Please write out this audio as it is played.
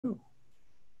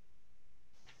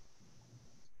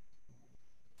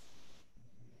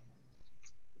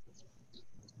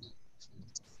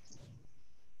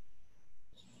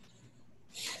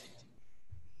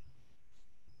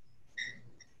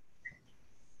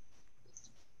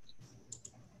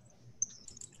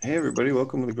Hey, everybody,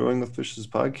 welcome to the Growing with Fishes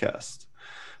podcast.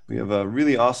 We have a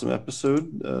really awesome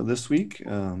episode this week.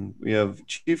 We have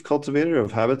Chief Cultivator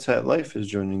of Habitat Life is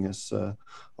joining us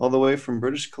all the way from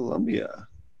British Columbia.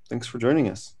 Thanks for joining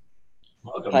us.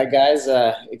 Welcome. Hi guys,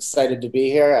 excited to be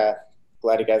here.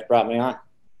 Glad you guys brought me on.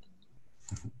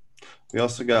 We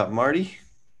also got Marty.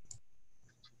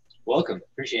 Welcome.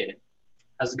 Appreciate it.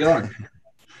 How's it going?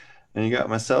 And you got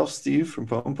myself, Steve from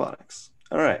Pomoponics.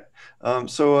 All right. Tell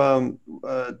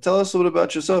us a little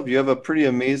about yourself. You have a pretty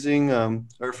amazing,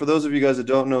 or for those of you guys that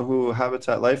don't know who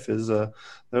Habitat Life is, they're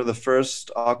the first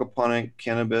organic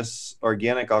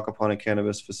aquaponic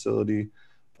cannabis facility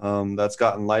that's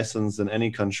gotten licensed in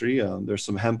any country. There's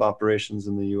some hemp operations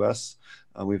in the US.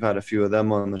 We've had a few of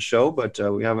them on the show, but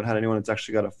we haven't had anyone that's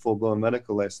actually got a full-blown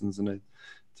medical license. And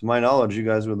to my knowledge, you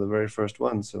guys were the very first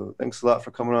one. So thanks a lot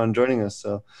for coming on and joining us.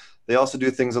 They also do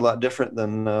things a lot different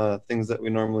than things that we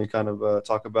normally kind of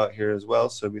talk about here as well.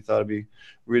 So we thought it'd be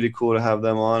really cool to have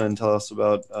them on and tell us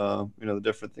about the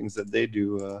different things that they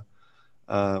do,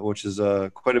 which is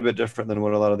quite a bit different than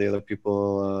what a lot of the other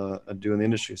people do in the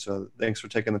industry. So thanks for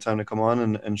taking the time to come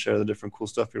on and share the different cool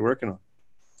stuff you're working on.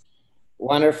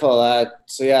 Wonderful.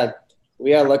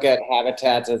 We look at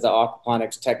Habitat as an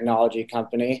aquaponics technology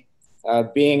company.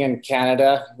 Being in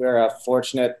Canada, we're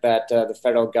fortunate that the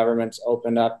federal government's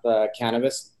opened up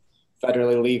cannabis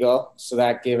federally legal. So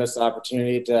that gave us the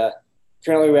opportunity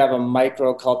currently we have a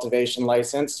micro cultivation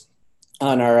license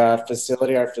on our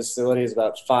facility. Our facility is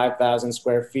about 5,000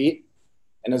 square feet.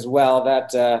 And as well that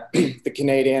the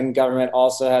Canadian government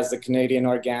also has the Canadian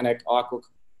Organic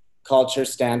Aquaculture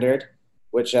Standard,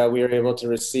 which we were able to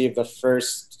receive the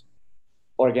first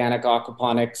organic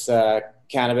aquaponics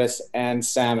cannabis and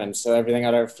salmon. So everything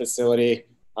at our facility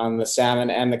on the salmon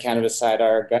and the cannabis side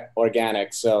are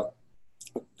organic. So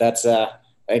that's I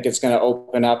think it's going to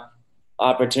open up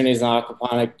opportunities in the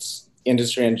aquaponics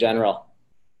industry in general.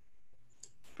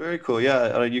 Very cool.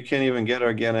 Yeah, you can't even get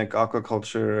organic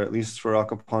aquaculture, at least for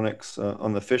aquaponics,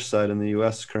 on the fish side in the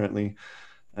U.S. currently.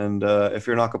 And if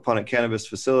you're an aquaponic cannabis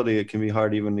facility, it can be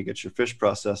hard even to get your fish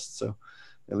processed. So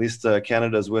at least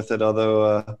Canada's with it.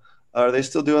 Although, are they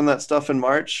still doing that stuff in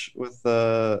March with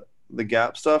the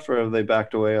GAP stuff, or have they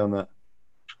backed away on that?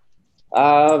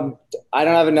 I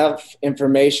don't have enough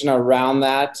information around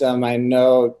that. I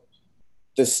know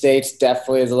the States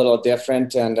definitely is a little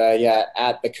different. And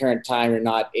at the current time, you're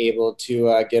not able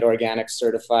to get organic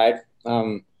certified.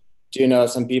 Do know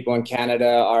some people in Canada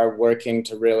are working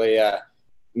to really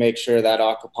make sure that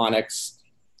aquaponics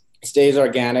stays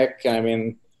organic. I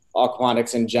mean,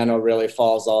 aquaponics in general really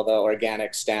follows all the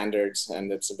organic standards,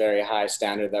 and it's a very high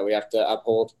standard that we have to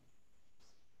uphold.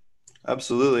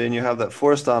 Absolutely. And you have that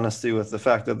forced honesty with the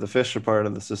fact that the fish are part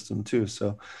of the system too.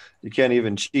 So you can't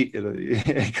even cheat.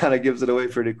 It kind of gives it away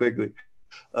pretty quickly.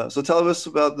 So tell us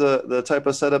about the type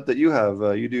of setup that you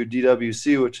have. You do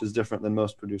DWC, which is different than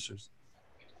most producers.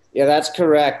 Yeah, that's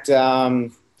correct.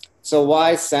 So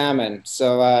why salmon?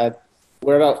 So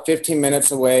we're about 15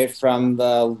 minutes away from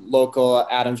the local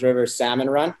Adams River salmon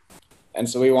run. And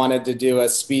so we wanted to do a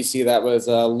species that was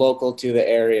local to the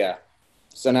area.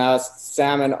 So now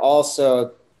salmon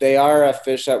also, they are a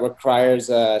fish that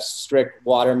requires strict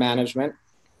water management,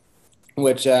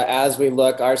 which as we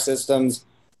look, our systems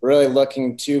really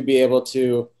looking to be able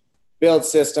to build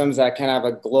systems that can have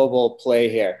a global play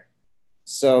here.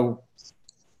 So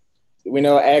we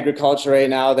know agriculture right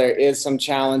now, there is some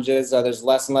challenges. There's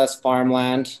less and less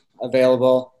farmland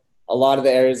available. A lot of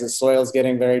the areas, the soil is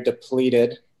getting very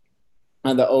depleted.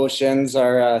 And the oceans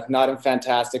are not in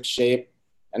fantastic shape.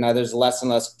 And there's less and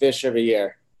less fish every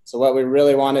year. So what we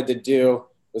really wanted to do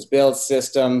was build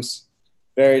systems,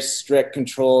 very strict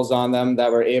controls on them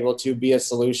that were able to be a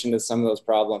solution to some of those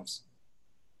problems.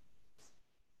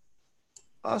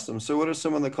 Awesome. So what are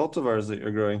some of the cultivars that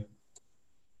you're growing?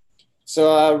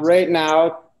 So right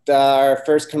now, our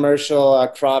first commercial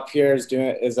crop here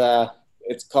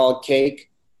it's called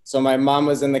Cake. So my mom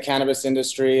was in the cannabis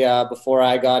industry before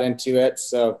I got into it.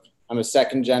 So I'm a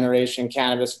second generation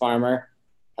cannabis farmer.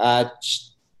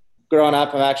 Growing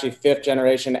up, I'm actually fifth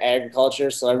generation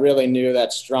agriculture. So I really knew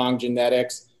that strong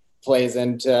genetics plays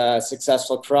into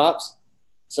successful crops.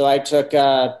 So I took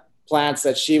plants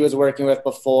that she was working with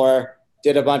before,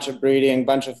 did a bunch of breeding,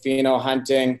 bunch of pheno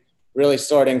hunting, really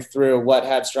sorting through what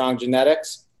had strong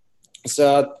genetics.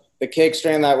 So the Cake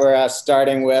strain that we're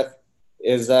starting with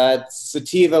is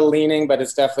sativa leaning, but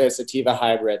it's definitely a sativa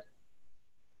hybrid.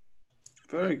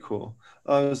 Very cool.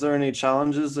 Is there any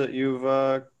challenges that you've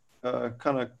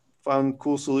kind of found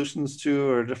cool solutions to,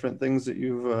 or different things that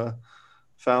you've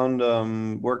found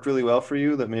worked really well for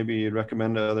you that maybe you'd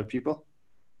recommend to other people?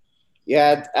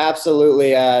 Yeah,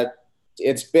 absolutely.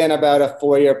 It's been about a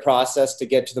 4-year process to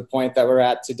get to the point that we're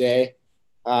at today.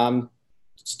 My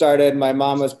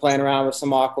mom was playing around with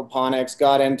some aquaponics,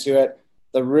 got into it.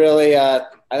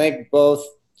 I think both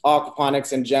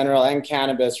aquaponics in general and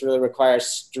cannabis really require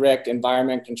strict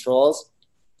environment controls.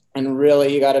 And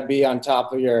really, you got to be on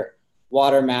top of your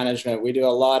water management. We do a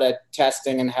lot of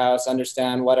testing in house,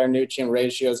 understand what our nutrient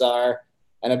ratios are.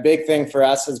 And a big thing for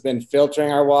us has been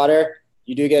filtering our water.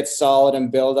 You do get solid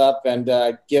and build up.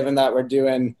 And given that we're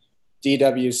doing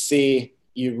DWC,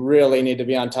 you really need to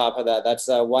be on top of that. That's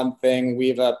one thing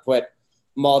we've put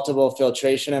multiple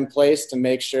filtration in place to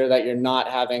make sure that you're not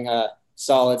having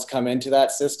solids come into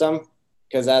that system.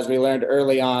 Because as we learned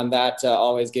early on, that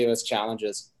always gave us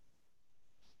challenges.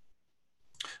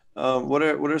 What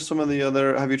are some of the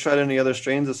other, have you tried any other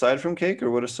strains aside from cake,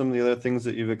 or what are some of the other things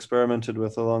that you've experimented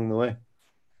with along the way?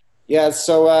 Yeah,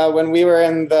 so when we were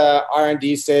in the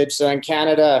R&D stage, so in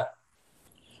Canada,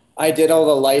 I did all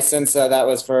the license that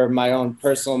was for my own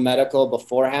personal medical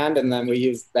beforehand, and then we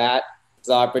used that as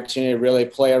an opportunity to really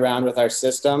play around with our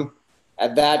system.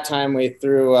 At that time, we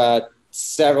threw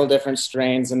several different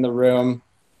strains in the room,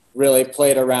 really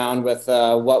played around with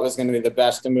what was going to be the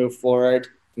best to move forward.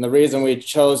 And the reason we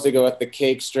chose to go with the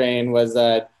cake strain was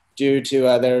due to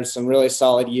there's some really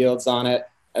solid yields on it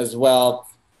as well.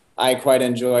 I quite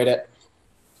enjoyed it.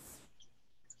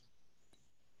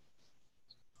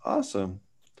 Awesome.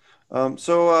 What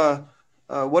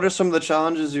are some of the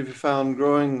challenges you've found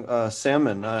growing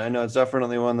salmon? I know it's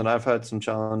definitely one that I've had some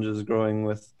challenges growing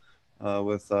with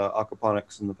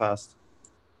aquaponics in the past.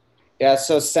 Yeah,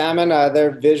 so salmon,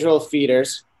 they're visual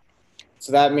feeders.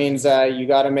 So that means you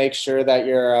got to make sure that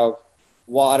your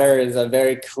water is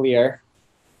very clear.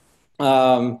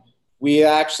 We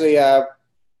actually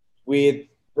we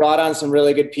brought on some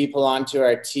really good people onto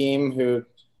our team who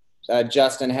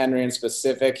Justin Henry in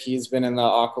specific, he's been in the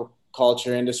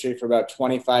aquaculture industry for about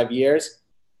 25 years.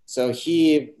 So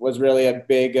he was really a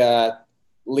big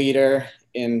leader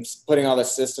in putting all the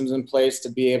systems in place to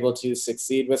be able to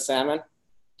succeed with salmon.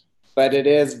 But it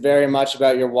is very much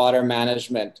about your water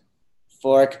management.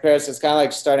 For comparison, it's kind of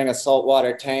like starting a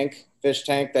saltwater tank, fish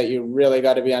tank, that you really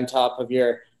got to be on top of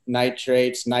your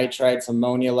nitrates, nitrites,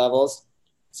 ammonia levels.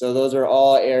 So those are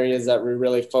all areas that we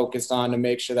really focused on to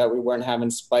make sure that we weren't having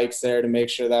spikes there, to make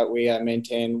sure that we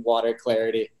maintain water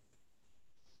clarity.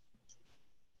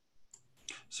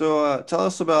 So tell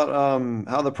us about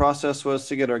how the process was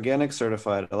to get organic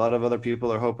certified. A lot of other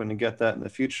people are hoping to get that in the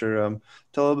future.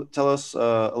 Tell us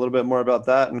a little bit more about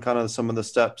that and kind of some of the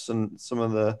steps and some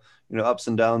of the ups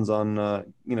and downs on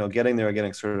getting the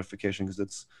organic certification, because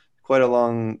it's quite a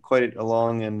long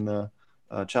and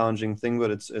challenging thing,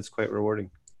 but it's quite rewarding.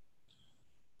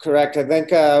 Correct. I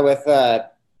think with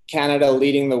Canada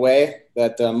leading the way,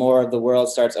 that more of the world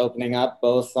starts opening up,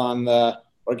 both on the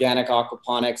organic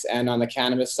aquaponics and on the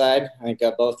cannabis side. I think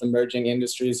both emerging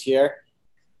industries here.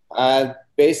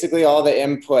 Basically all the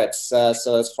inputs.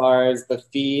 So as far as the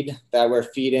feed that we're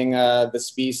feeding the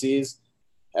species,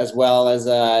 as well as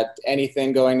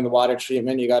anything going to the water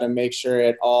treatment, you got to make sure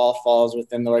it all falls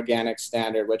within the organic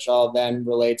standard, which all then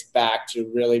relates back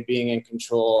to really being in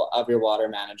control of your water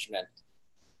management.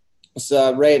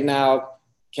 So right now,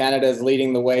 Canada is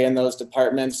leading the way in those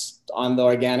departments on the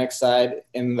organic side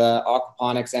in the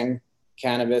aquaponics and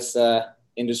cannabis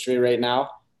industry right now.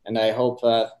 And I hope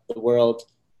the world,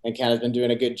 and Canada's been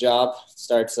doing a good job,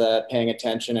 starts paying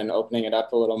attention and opening it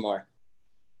up a little more.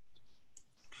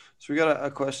 So we got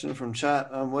a question from chat.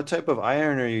 What type of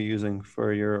iron are you using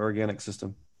for your organic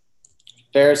system?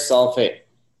 Ferrous sulfate.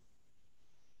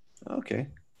 Okay,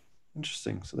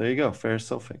 interesting. So there you go, ferrous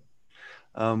sulfate.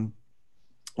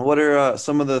 What are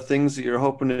some of the things that you're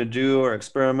hoping to do or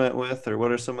experiment with, or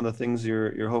what are some of the things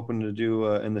you're hoping to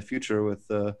do in the future with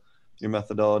your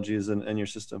methodologies and your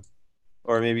system,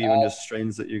 or maybe even just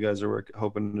strains that you guys are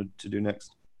hoping to do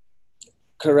next?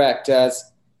 Correct.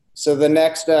 So the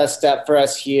next step for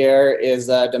us here is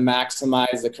to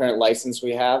maximize the current license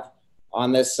we have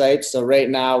on this site. So right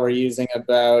now we're using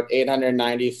about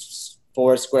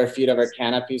 894 square feet of our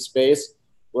canopy space.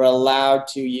 We're allowed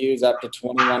to use up to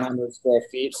 2,100 square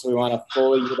feet, so we want to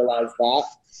fully utilize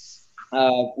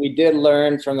that. We did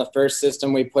learn from the first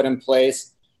system we put in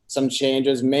place some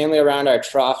changes, mainly around our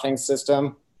troughing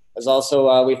system. As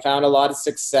also, we found a lot of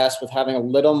success with having a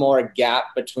little more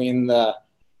gap between the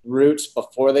roots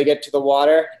before they get to the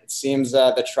water. It seems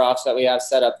the troughs that we have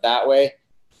set up that way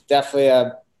definitely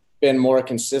have been more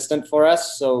consistent for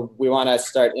us, so we want to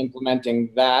start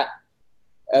implementing that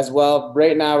as well.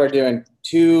 Right now we're doing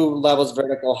 2 levels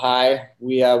vertical high.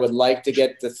 We would like to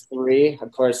get to 3.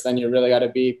 Of course, then you really got to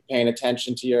be paying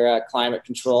attention to your climate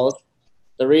controls.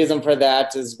 The reason for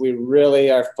that is we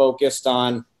really are focused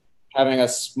on having a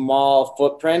small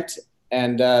footprint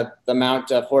and the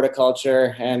amount of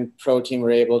horticulture and protein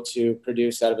we're able to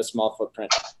produce out of a small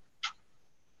footprint.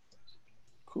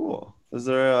 Cool. Is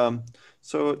there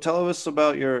so tell us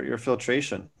about your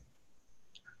filtration.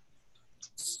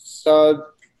 So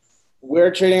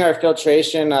we're treating our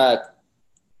filtration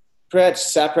pretty much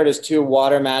separate as 2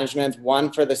 water management,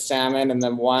 one for the salmon and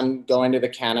then one going to the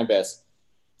cannabis.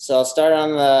 So I'll start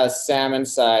on the salmon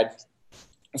side.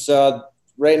 So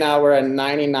right now we're at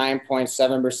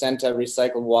 99.7% of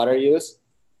recycled water use.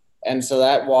 And so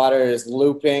that water is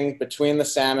looping between the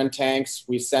salmon tanks.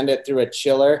 We send it through a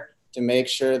chiller to make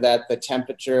sure that the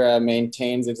temperature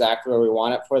maintains exactly where we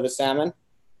want it for the salmon.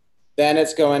 Then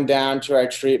it's going down to our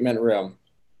treatment room.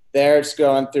 There it's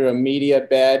going through a media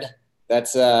bed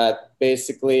that's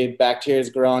basically bacteria is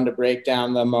growing to break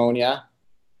down the ammonia.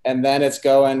 And then it's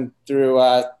going through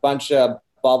a bunch of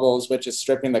bubbles, which is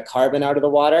stripping the carbon out of the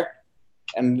water.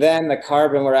 And then the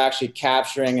carbon we're actually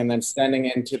capturing and then sending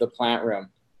into the plant room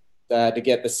to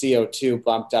get the CO2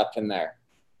 bumped up in there.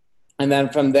 And then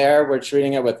from there, we're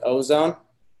treating it with ozone.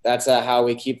 That's how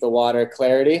we keep the water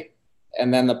clarity.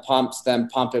 And then the pumps then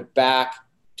pump it back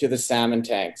to the salmon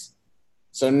tanks.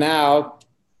 So now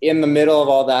in the middle of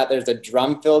all that, there's a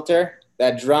drum filter.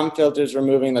 That drum filter is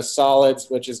removing the solids,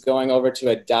 which is going over to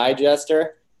a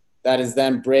digester that is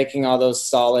then breaking all those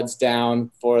solids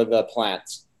down for the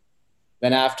plants.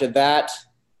 Then after that,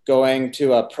 going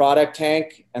to a product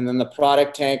tank. And then the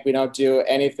product tank, we don't do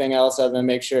anything else other than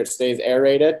make sure it stays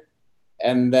aerated.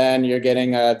 And then you're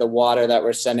getting the water that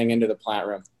we're sending into the plant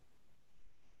room.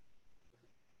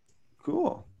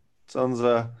 Cool. Sounds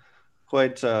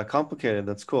quite complicated.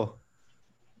 That's cool.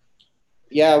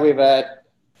 Yeah, we've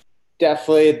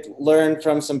definitely learned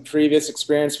from some previous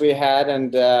experience we had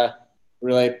and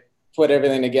really put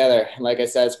everything together. Like I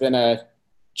said, it's been a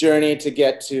journey to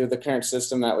get to the current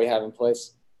system that we have in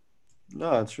place.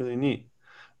 No, it's really neat.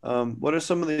 What are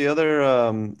some of the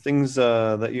other things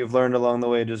that you've learned along the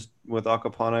way just with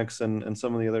aquaponics and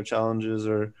some of the other challenges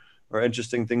or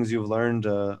interesting things you've learned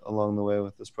along the way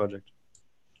with this project?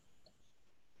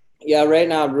 Yeah, right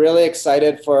now I'm really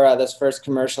excited for this first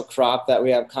commercial crop that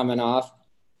we have coming off.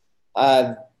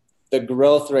 The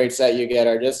growth rates that you get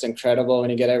are just incredible when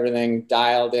you get everything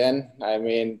dialed in. I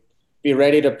mean, be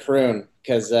ready to prune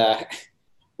because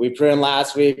we pruned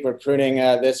last week. We're pruning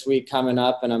this week coming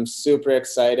up, and I'm super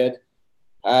excited.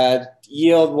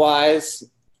 Yield-wise,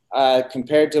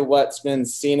 compared to what's been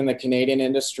seen in the Canadian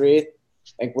industry,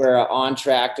 I think we're on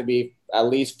track to be at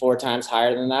least 4 times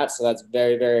higher than that. So that's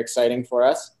very, very exciting for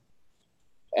us.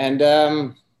 And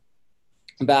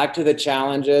back to the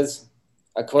challenges.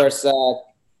 Of course,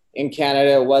 in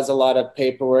Canada, it was a lot of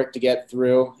paperwork to get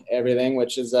through everything,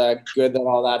 which is good that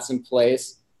all that's in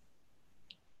place.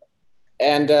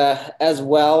 And as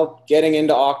well, getting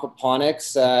into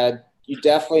aquaponics, you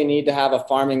definitely need to have a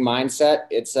farming mindset.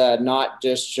 It's not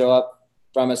just show up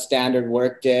from a standard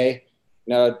work day.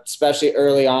 You know, especially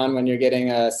early on when you're getting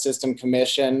a system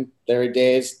commission, there are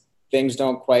days things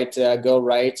don't quite go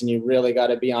right, and you really got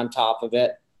to be on top of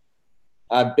it.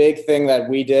 A big thing that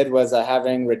we did was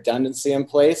having redundancy in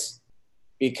place,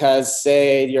 because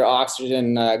say your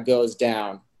oxygen goes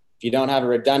down. If you don't have a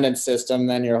redundant system,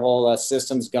 then your whole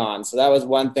system's gone. So that was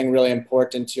one thing really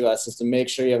important to us, is to make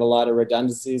sure you have a lot of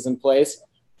redundancies in place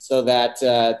so that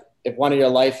if one of your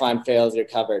lifeline fails, you're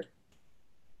covered.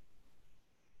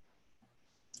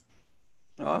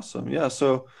 Awesome. Yeah.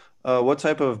 So what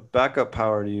type of backup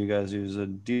power do you guys use? A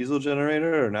diesel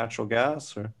generator or natural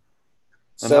gas? Or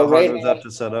So how hard was that to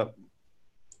set up?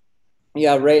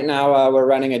 Yeah, right now we're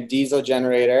running a diesel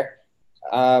generator.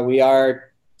 We are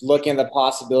looking at the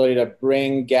possibility to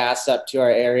bring gas up to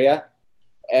our area.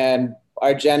 And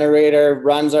our generator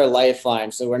runs our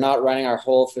lifeline. So we're not running our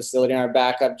whole facility on our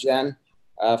backup gen.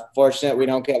 Fortunate we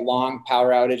don't get long power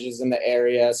outages in the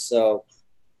area. So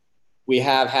we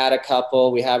have had a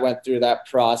couple. We have went through that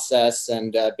process.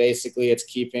 And basically it's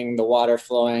keeping the water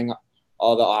flowing,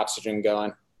 all the oxygen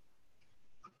going.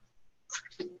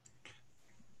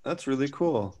 That's really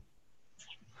cool.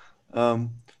 Hold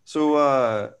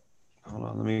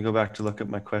on, let me go back to look at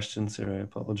my questions here. I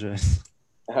apologize.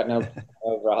 No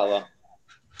problem.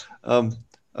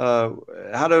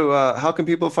 How can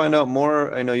people find out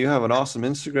more? I know you have an awesome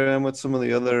Instagram. What's some of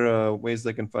the other ways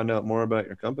they can find out more about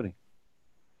your company?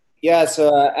 Yeah,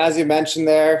 so as you mentioned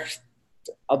there,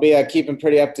 I'll be keeping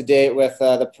pretty up to date with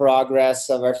the progress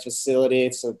of our facility,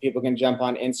 so people can jump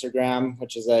on Instagram,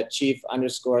 which is a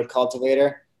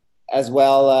chief_cultivator, as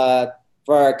well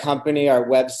for our company, our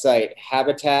website,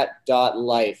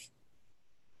 habitat.life.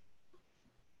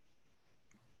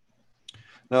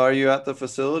 Now, are you at the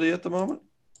facility at the moment?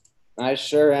 I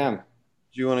sure am.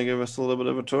 Do you want to give us a little bit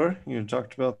of a tour? You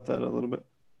talked about that a little bit.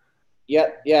 Yeah,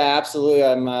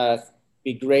 absolutely.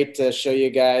 Be great to show you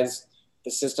guys the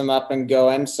system up and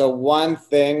going. So one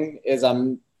thing is,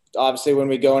 obviously when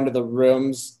we go into the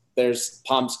rooms, there's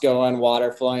pumps going,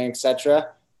 water flowing, etc.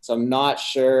 So I'm not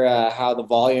sure how the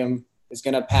volume is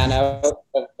going to pan out.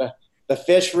 The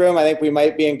fish room, I think we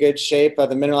might be in good shape. The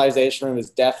mineralization room is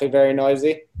definitely very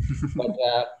noisy, but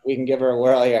we can give her a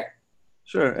whirl here.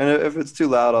 Sure. And if it's too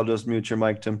loud, I'll just mute your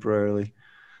mic temporarily.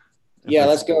 Yeah,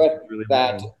 let's go with really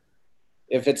that. Loud.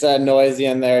 If it's noisy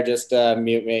in there, just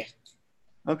mute me.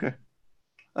 Okay.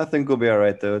 I think we'll be all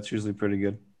right, though. It's usually pretty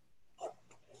good.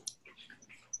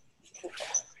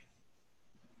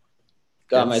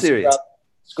 Got my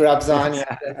scrubs on.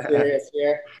 Yeah, serious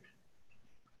here.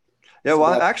 Yeah,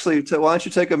 well, actually, why don't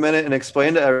you take a minute and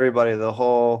explain to everybody the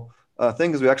whole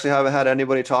thing, because we actually haven't had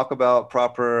anybody talk about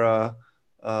proper,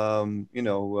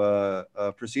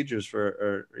 procedures for,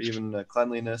 or even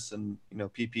cleanliness and,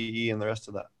 PPE and the rest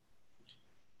of that.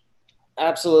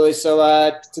 Absolutely. So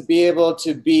to be able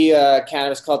to be a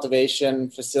cannabis cultivation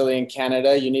facility in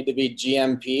Canada, you need to be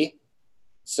GMP.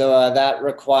 So that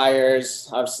requires,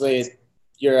 obviously,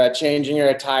 you're changing your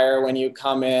attire when you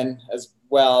come in, as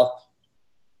well,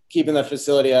 keeping the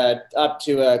facility up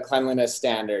to a cleanliness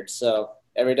standard. So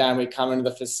every time we come into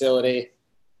the facility,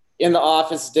 in the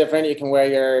office is different. You can wear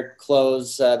your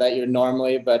clothes that you would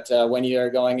normally, but when you're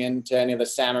going into any of the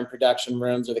salmon production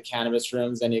rooms or the cannabis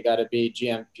rooms, then you got to be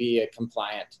GMP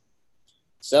compliant.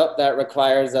 So that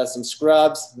requires some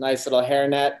scrubs, nice little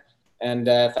hairnet. And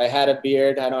if I had a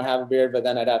beard, I don't have a beard, but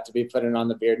then I'd have to be putting on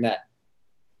the beard net.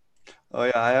 Oh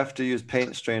yeah, I have to use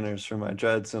paint strainers for my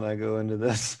dreads when I go into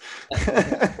this.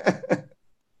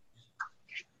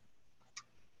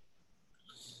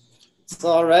 It's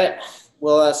all right.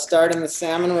 We'll start in the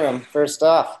salmon room first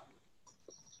off.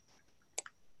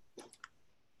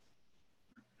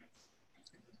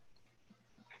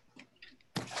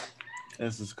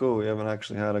 This is cool. We haven't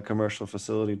actually had a commercial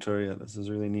facility tour yet. This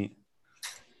is really neat.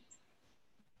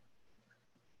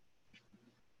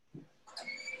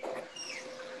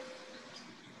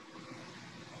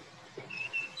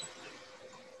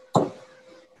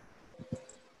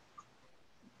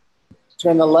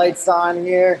 Turn the lights on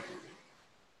here.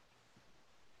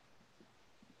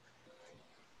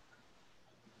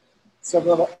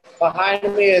 So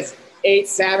behind me is 8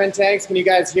 salmon tanks. Can you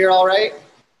guys hear all right?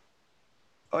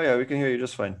 Oh yeah, we can hear you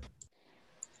just fine.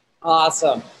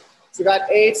 Awesome. So we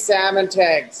got 8 salmon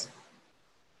tanks.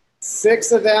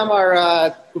 6 of them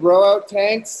are grow out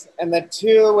tanks, and the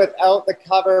 2 without the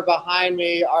cover behind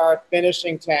me are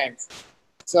finishing tanks.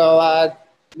 So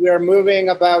we're moving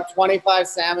about 25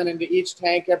 salmon into each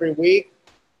tank every week.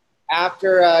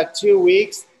 After 2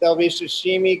 weeks, there'll be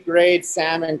sashimi grade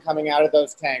salmon coming out of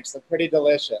those tanks. They're pretty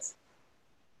delicious.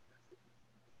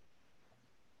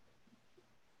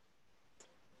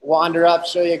 Wander up,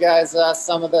 show you guys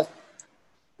some of the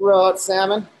grow out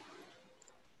salmon.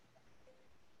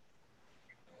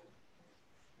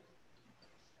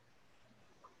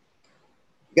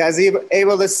 You guys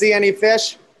able to see any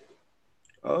fish?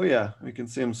 Oh yeah, we can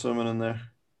see them swimming in there.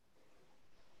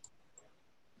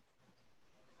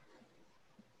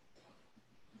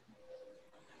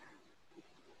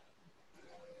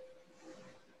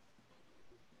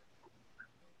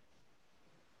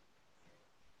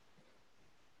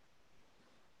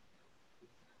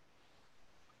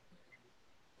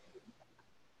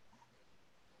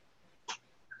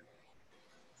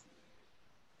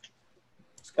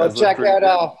 Well, check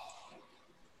out,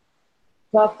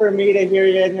 tough for me to hear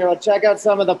you in here. I'll check out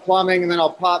some of the plumbing and then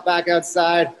I'll pop back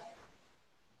outside.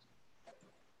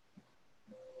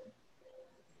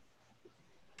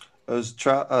 Those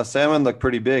salmon look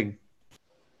pretty big.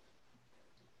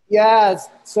 Yeah,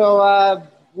 so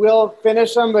we'll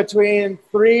finish them between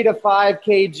 3 to 5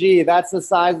 kg. That's the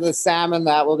size of the salmon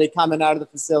that will be coming out of the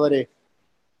facility.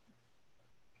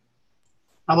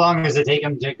 How long does it take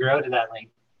them to grow to that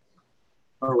length?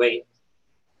 Or weight?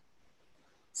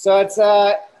 So it's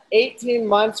 18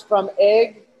 months from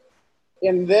egg.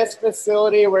 In this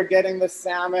facility, we're getting the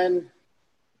salmon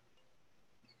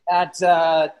at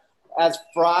as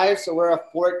fry, so we're a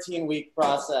 14-week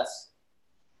process.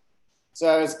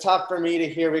 So it's tough for me to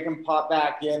hear. We can pop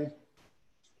back in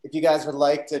if you guys would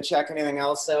like to check anything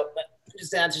else out, but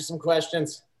just answer some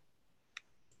questions.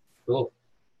 Cool.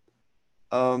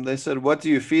 They said, what do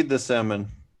you feed the salmon?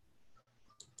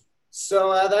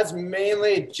 So that's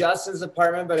mainly Justin's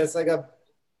apartment, but it's like a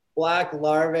black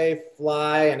larvae,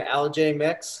 fly, and algae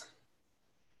mix.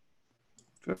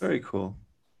 Very cool.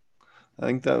 I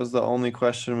think that was the only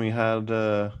question we had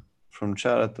from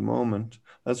chat at the moment.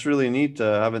 That's really neat.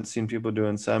 I haven't seen people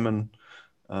doing salmon.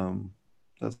 Um,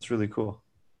 that's really cool.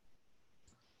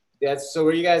 Yeah. So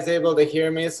were you guys able to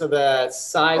hear me? So the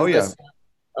size Oh of yeah, the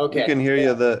we okay. can hear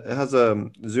you. It has a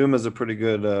Zoom has a pretty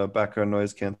good background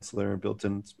noise canceller built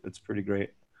in. It's pretty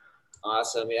great.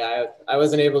 Awesome. Yeah, I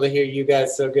wasn't able to hear you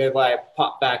guys so good while I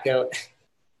popped back out.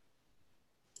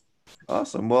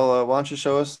 Awesome. Well, why don't you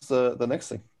show us the next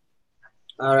thing?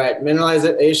 All right.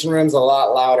 Mineralization room's a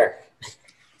lot louder.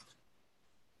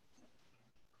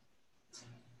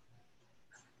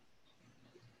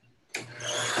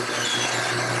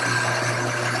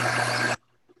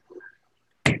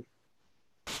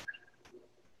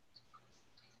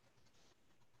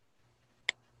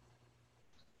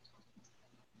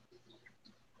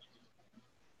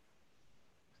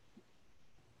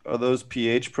 Are those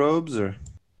pH probes or?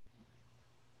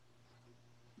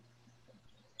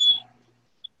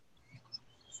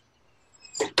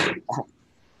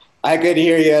 I could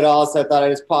hear you at all, so I thought I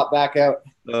just popped back out.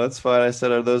 No, that's fine. I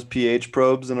said, are those pH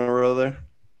probes in a row there?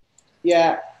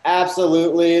 Yeah,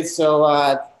 absolutely.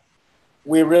 So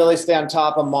we really stay on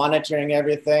top of monitoring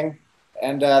everything.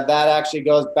 And that actually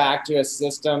goes back to a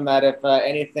system that if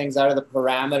anything's out of the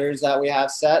parameters that we have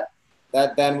set,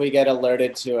 that then we get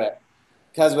alerted to it.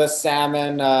 Because with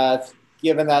salmon,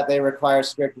 given that they require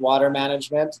strict water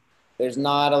management, there's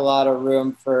not a lot of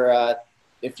room for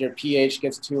if your pH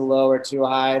gets too low or too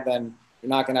high, then you're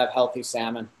not going to have healthy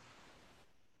salmon.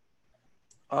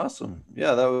 Awesome.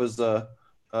 Yeah, that was go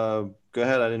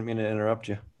ahead. I didn't mean to interrupt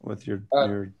you with your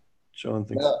showing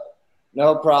things.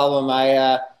 No problem.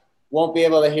 I won't be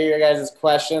able to hear your guys'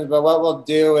 questions, but what we'll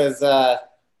do is I'll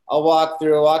walk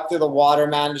through the water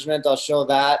management. I'll show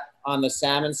that on the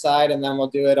salmon side, and then we'll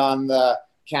do it on the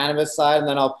cannabis side, and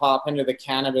then I'll pop into the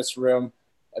cannabis room,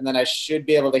 and then I should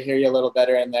be able to hear you a little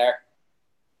better in there.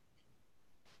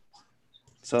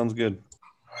 Sounds good.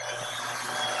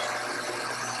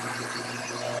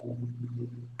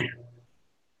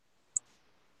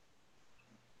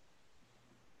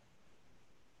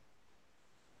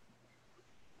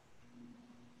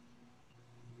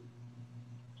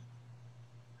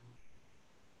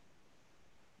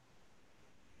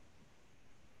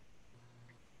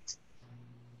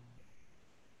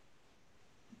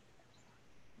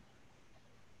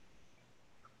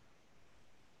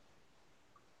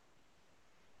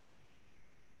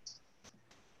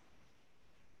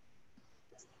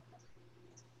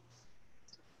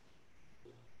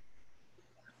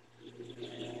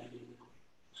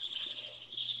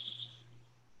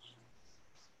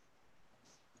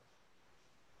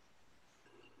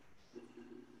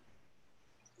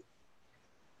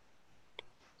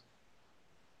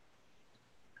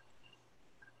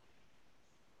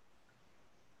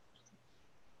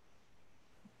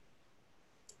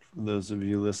 For those of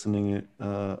you listening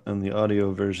in the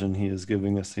audio version, he is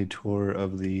giving us a tour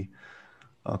of the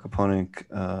aquaponic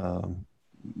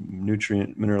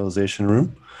nutrient mineralization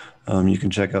room. You can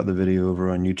check out the video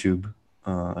over on YouTube,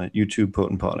 YouTube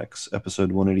Potent Ponics,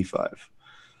 episode 185.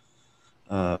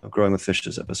 Growing with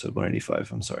Fishes, episode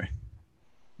 185. I'm sorry.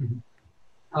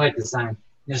 I like the sign.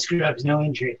 No screw ups, no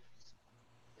injury.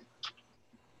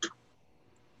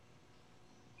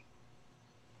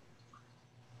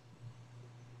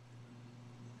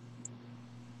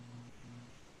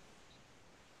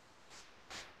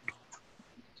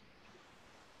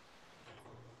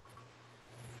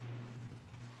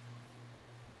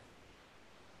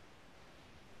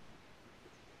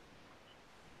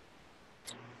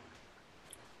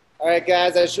 All right,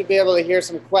 guys, I should be able to hear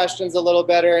some questions a little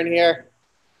better in here.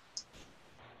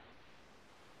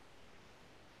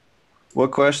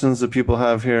 What questions do people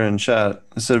have here in chat?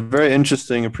 I said, very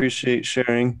interesting. Appreciate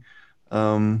sharing.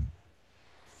 What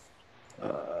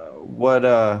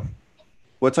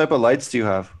type of lights do you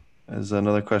have? Is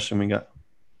another question we got.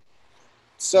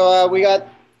 So we got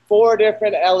 4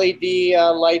 different LED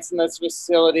lights in this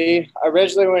facility.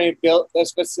 Originally, when we built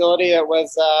this facility, it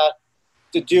was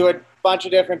to do a bunch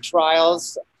of different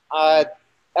trials.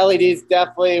 LEDs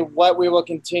definitely what we will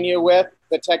continue with.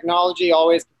 The technology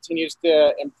always continues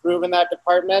to improve in that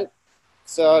department.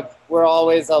 So we're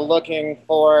always looking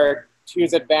for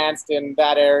who's advanced in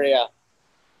that area.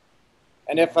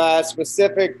 And if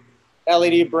specific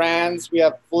LED brands, we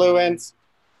have Fluent,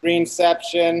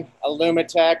 Greenception,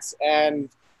 Illumitex, and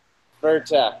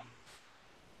Verta.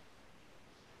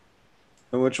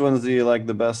 And which ones do you like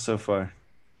the best so far?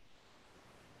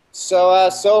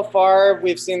 So far,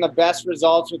 we've seen the best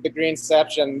results with the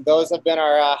Greenception. Those have been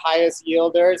our highest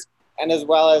yielders, and as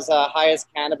well as highest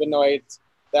cannabinoids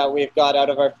that we've got out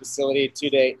of our facility to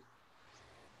date.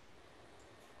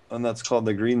 And that's called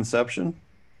the Greenception?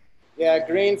 Yeah,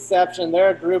 Greenception,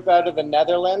 they're a group out of the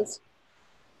Netherlands.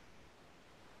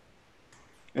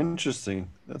 Interesting.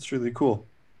 That's really cool.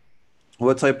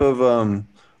 What type of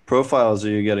profiles are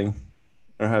you getting,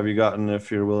 or have you gotten,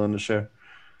 if you're willing to share?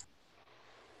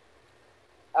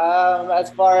 As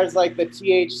far as like the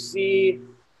THC,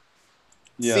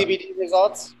 Yeah. CBD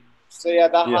results. So yeah,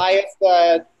 the Yeah. highest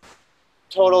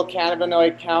total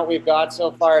cannabinoid count we've got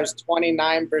so far is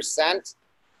 29%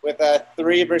 with a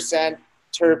 3%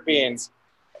 terpenes.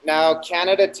 Now,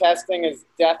 Canada testing is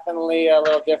definitely a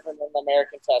little different than the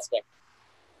American testing.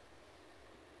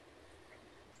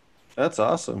 That's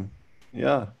awesome.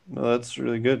 Yeah. No, that's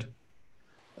really good.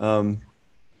 Um,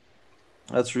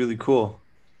 that's really cool.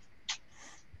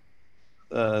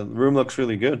 The room looks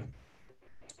really good.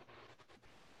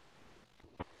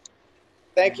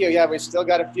 Thank you. Yeah, we've still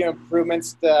got a few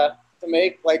improvements to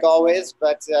make, like always,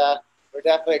 but we're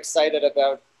definitely excited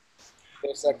about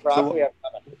this crop So we have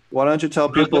coming. why don't you tell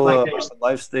What does it people look like about there's the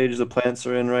life stage the plants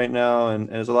are in right now? And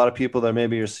there's a lot of people that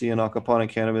maybe are seeing aquaponic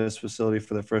cannabis facility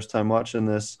for the first time watching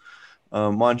this. Why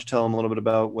don't you tell them a little bit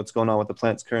about what's going on with the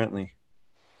plants currently?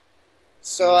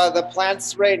 So the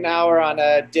plants right now are on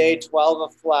a day 12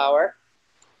 of flower.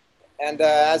 And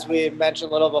as we mentioned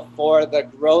a little before, the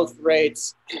growth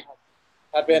rates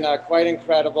have been quite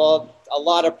incredible. A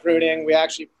lot of pruning. We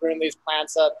actually pruned these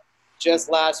plants up just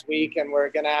last week, and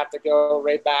we're going to have to go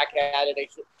right back at it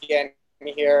again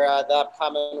here the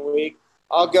upcoming week.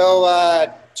 I'll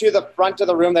go to the front of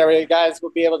the room there where you guys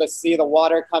will be able to see the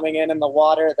water coming in and the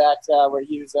water that we're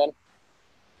using.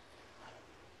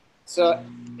 So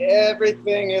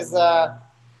everything is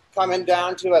coming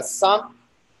down to a sump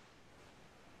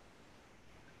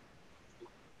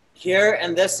here,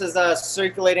 and this is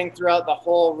circulating throughout the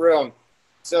whole room.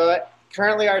 So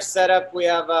currently our setup, we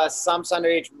have sumps under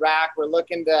each rack. We're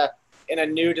looking to, in a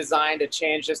new design, to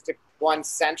change this to one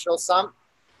central sump,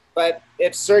 but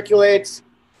it circulates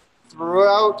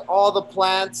throughout all the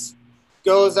plants,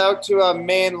 goes out to a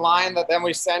main line that then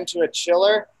we send to a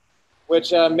chiller,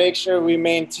 which makes sure we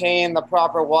maintain the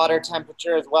proper water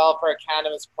temperature as well for a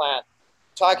cannabis plant.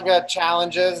 Talking about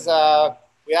challenges,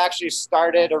 we actually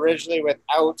started originally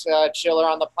without a chiller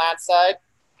on the plant side,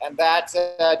 and that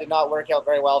did not work out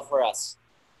very well for us.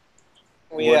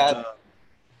 We had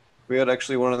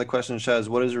actually one of the questions, Chaz,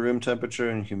 what is your room temperature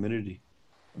and humidity?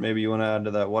 Maybe you want to add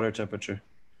to that water temperature.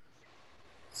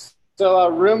 So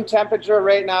room temperature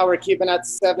right now, we're keeping at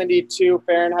 72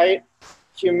 Fahrenheit.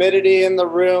 Humidity in the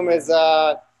room is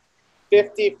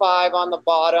 55 on the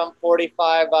bottom,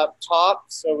 45 up top.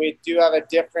 So we do have a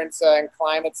difference in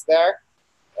climates there.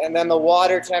 And then the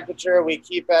water temperature, we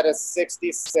keep at a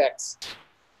 66.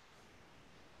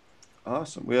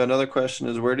 Awesome. We have another question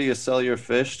is, where do you sell your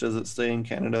fish? Does it stay in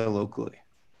Canada locally?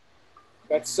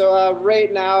 But so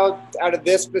right now, out of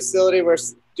this facility, we're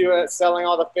selling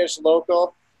all the fish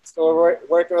local. So we're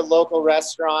working with local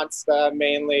restaurants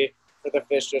mainly for the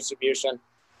fish distribution.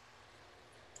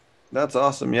 That's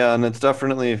awesome. Yeah, and it's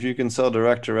definitely, if you can sell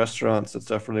direct to restaurants, it's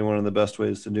definitely one of the best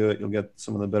ways to do it. You'll get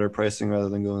some of the better pricing rather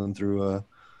than going through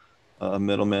a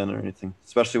middleman or anything,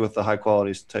 especially with the high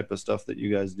quality type of stuff that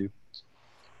you guys do.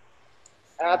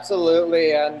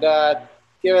 Absolutely. And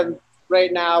given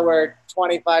right now we're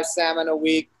 25 salmon a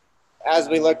week, as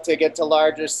we look to get to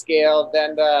larger scale,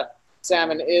 then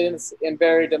salmon is in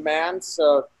very demand.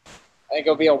 So I think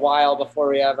it'll be a while before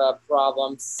we have a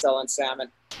problem selling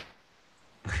salmon.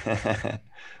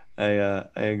 I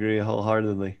agree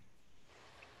wholeheartedly.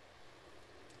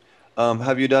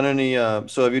 Have you done any?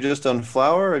 So have you just done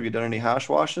flour? Have you done any hash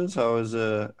washes? How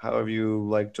have you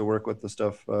like to work with the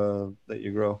stuff that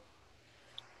you grow?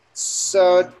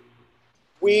 So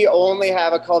we only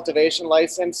have a cultivation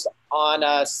license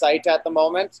on site at the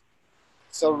moment.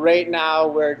 So right now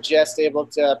we're just able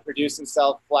to produce and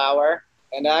sell flour.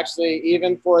 And actually,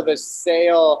 even for the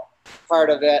sale part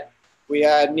of it, we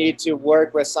need to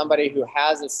work with somebody who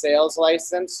has a sales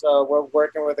license. So we're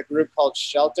working with a group called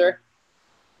Shelter.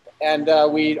 And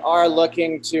we are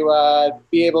looking to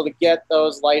be able to get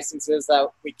those licenses that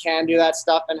we can do that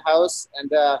stuff in-house.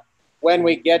 And when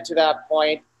we get to that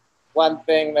point, one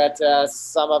thing that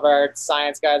some of our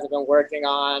science guys have been working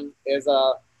on is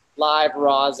a live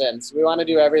rosin. So we want to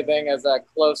do everything as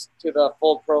close to the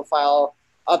full profile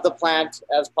of the plant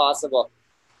as possible.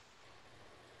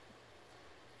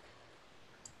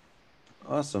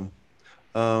 Awesome.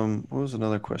 What was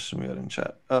another question we had in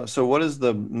chat? So what is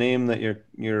the name that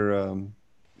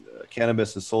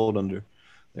cannabis is sold under.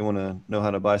 They want to know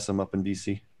how to buy some up in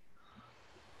BC.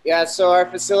 Yeah, so our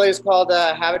facility is called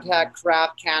Habitat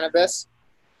Craft Cannabis.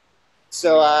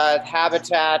 So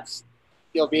Habitat,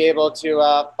 you'll be able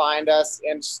to find us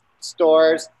in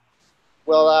stores.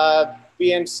 We'll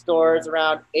be in stores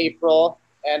around April,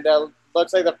 and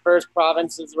looks like the first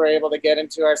provinces we're able to get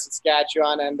into are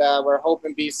Saskatchewan, and we're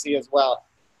hoping BC as well.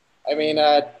 I mean,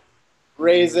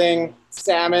 raising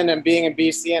salmon and being in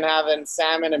BC and having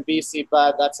salmon and BC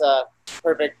bud, that's a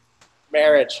perfect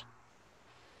marriage.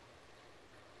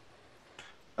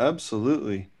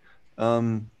 Absolutely.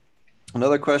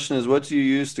 Another question is, what do you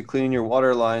use to clean your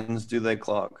water lines? Do they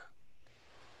clog?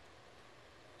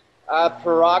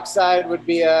 Peroxide would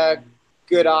be a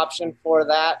good option for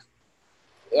that.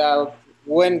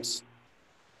 Wouldn't.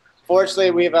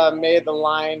 Fortunately, we've made the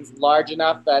lines large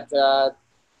enough that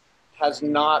has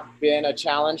not been a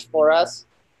challenge for us.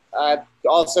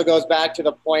 Also goes back to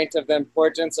the point of the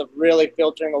importance of really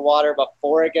filtering the water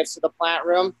before it gets to the plant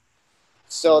room,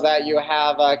 so that you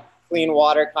have clean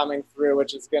water coming through,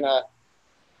 which is going to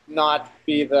not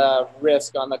be the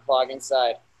risk on the clogging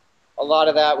side. A lot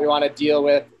of that we want to deal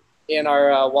with in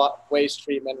our waste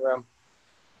treatment room.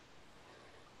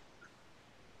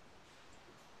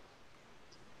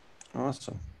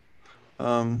 Awesome.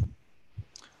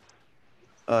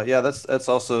 Yeah, that's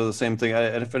also the same thing.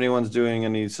 And if anyone's doing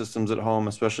any systems at home,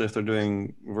 especially if they're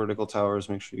doing vertical towers,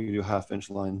 make sure you do 1/2 inch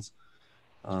lines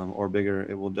or bigger.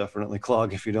 It will definitely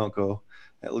clog if you don't go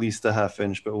at least a 1/2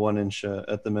 inch, but 1 inch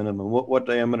at the minimum. What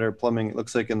diameter plumbing? It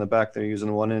looks like in the back they're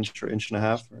using 1 inch or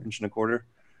 1.5 or 1.25 inches.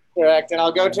 Correct. And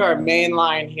I'll go to our main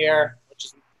line here, which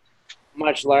is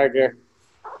much larger.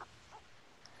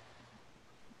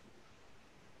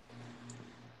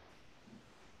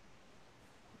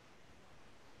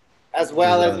 As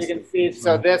well as you can see,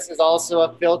 so this is also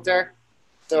a filter.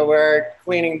 So we're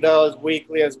cleaning those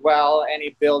weekly as well,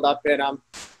 any buildup in them.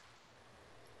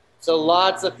 So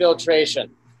lots of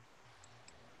filtration.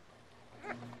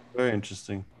 Very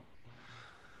interesting.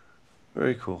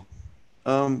 Very cool.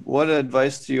 What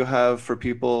advice do you have for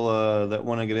people that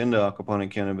want to get into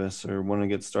aquaponic cannabis or want to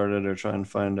get started or try and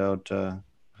find out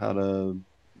how to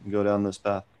go down this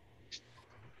path?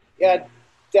 Yeah,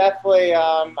 definitely.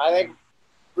 I think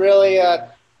really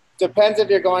depends if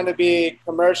you're going to be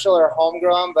commercial or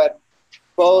homegrown, but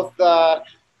both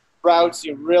routes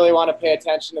you really want to pay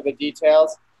attention to the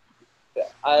details.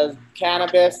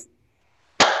 Cannabis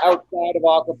outside of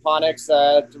aquaponics,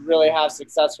 to really have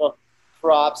successful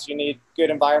crops, you need good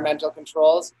environmental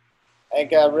controls. I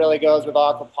think it really goes with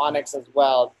aquaponics as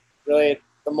well. Really,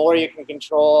 the more you can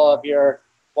control of your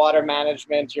water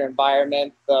management, your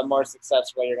environment, the more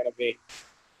successful you're going to be.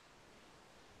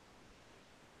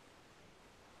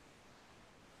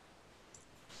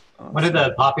 One of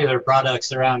the popular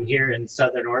products around here in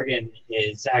Southern Oregon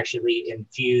is actually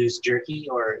infused jerky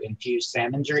or infused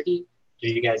salmon jerky.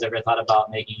 Have you guys ever thought about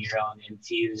making your own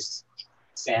infused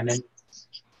salmon?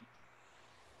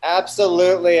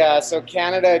 Absolutely. So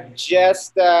Canada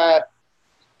just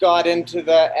got into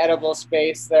the edible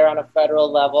space there on a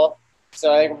federal level.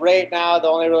 So I think right now the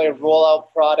only really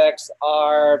rollout products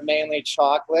are mainly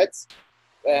chocolates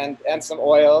and some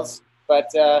oils,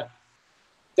 but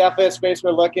definitely a space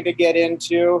we're looking to get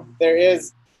into. There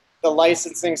is the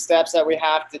licensing steps that we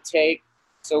have to take.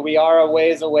 So we are a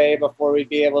ways away before we'd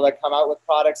be able to come out with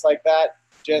products like that,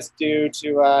 just due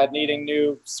to needing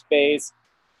new space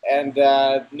and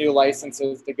new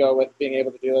licenses to go with being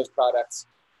able to do those products.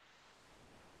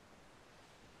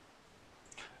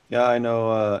 Yeah, I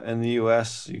know. In the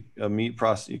U.S., you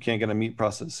can't get a meat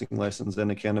processing license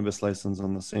and a cannabis license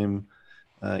on the same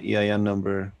EIN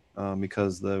number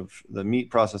because the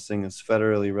meat processing is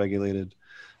federally regulated,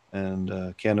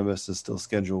 and cannabis is still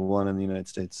Schedule 1 in the United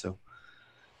States. So,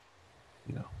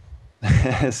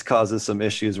 this causes some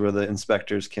issues where the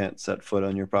inspectors can't set foot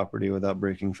on your property without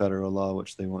breaking federal law,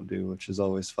 which they won't do, which is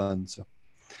always fun. So,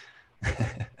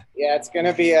 yeah, it's going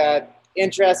to be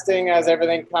interesting as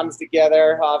everything comes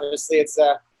together. Obviously, it's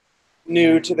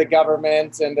new to the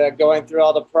government and going through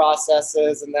all the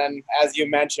processes. And then, as you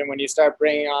mentioned, when you start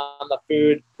bringing on the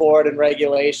food board and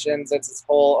regulations, it's its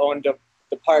whole own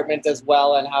department as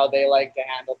well and how they like to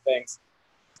handle things.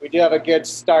 We do have a good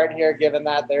start here, given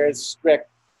that there is strict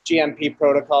GMP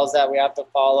protocols that we have to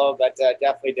follow, but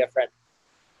definitely different.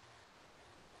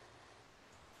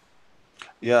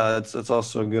 Yeah, it's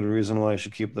also a good reason why you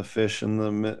should keep the fish and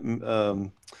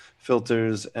the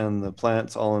filters and the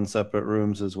plants all in separate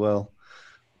rooms as well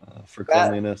for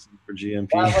cleanliness and for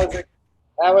GMP.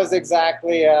 That was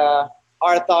exactly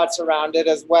our thoughts around it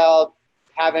as well.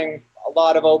 Having a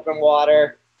lot of open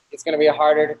water, it's going to be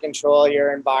harder to control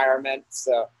your environment.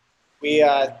 So we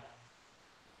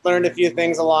learned a few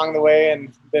things along the way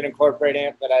and been incorporating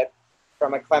it, but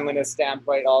from a cleanliness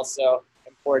standpoint, also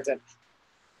important.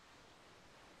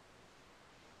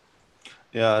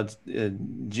 Yeah,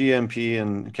 GMP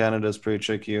in Canada is pretty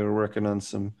tricky. We're working on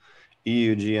some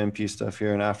EU GMP stuff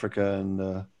here in Africa,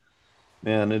 and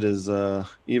man, it is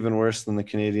even worse than the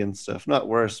Canadian stuff. Not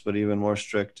worse, but even more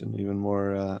strict and even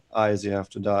more I's you have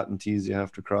to dot and T's you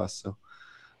have to cross. So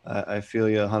I feel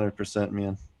you 100%,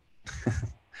 man.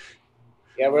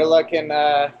 Yeah, we're looking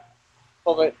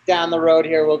down the road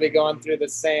here. We'll be going through the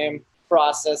same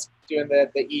process, doing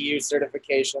the EU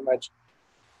certification, which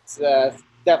is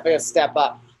definitely a step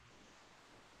up.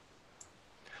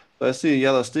 So I see a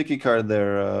yellow sticky card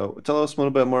there. Tell us a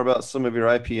little bit more about some of your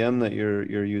IPM that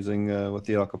you're using with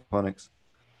the aquaponics.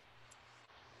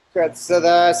 Good. So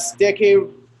the sticky,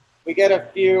 we get a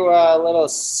few little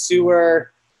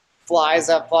sewer flies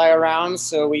that fly around,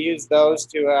 so we use those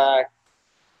to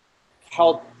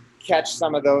help catch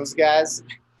some of those guys.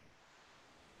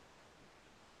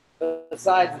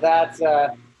 Besides that,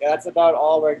 yeah, that's about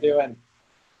all we're doing.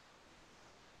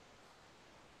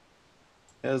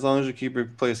 As long as you keep your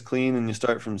place clean and you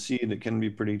start from seed, it can be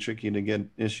pretty tricky to get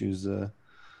issues, you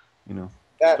know,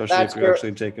 especially if you're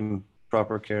actually taking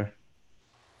proper care.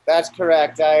 That's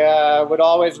correct. I would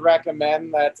always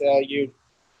recommend that you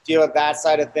deal with that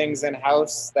side of things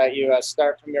in-house, that you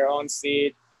start from your own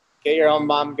seed, get your own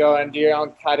mom going, do your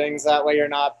own cuttings. That way you're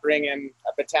not bringing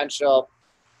a potential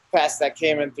pest that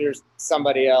came in through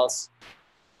somebody else.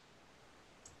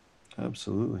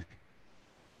 Absolutely.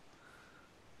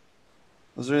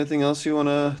 Is there anything else you want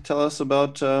to tell us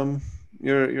about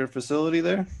your facility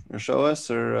there, or show us,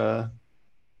 or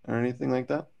anything like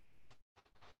that?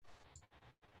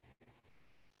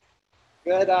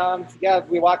 Good. Yeah,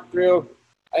 we walked through,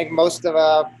 I think, most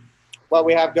of what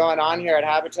we have going on here at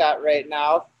Habitat right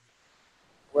now.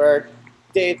 We're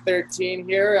day 13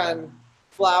 here on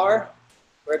flower.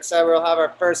 We're excited we'll have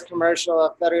our first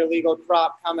commercial federally legal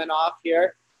crop coming off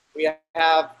here. We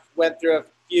went through a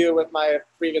few with my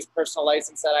previous personal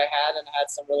license that I had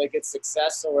some really good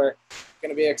success. So we're going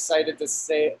to be excited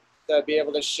to be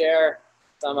able to share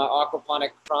some aquaponic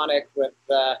chronic with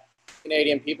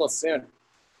Canadian people soon.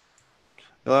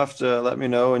 You'll have to let me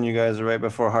know when you guys are right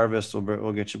before harvest.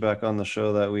 We'll get you back on the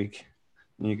show that week,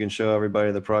 and you can show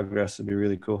everybody the progress. It'd be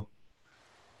really cool.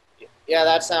 Yeah,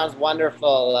 that sounds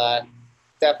wonderful.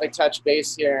 Definitely touch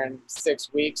base here in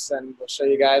 6 weeks, and we'll show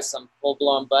you guys some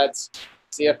full-blown buds.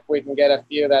 See if we can get a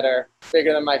few that are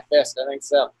bigger than my fist. I think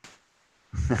so.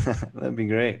 That'd be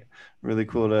great. Really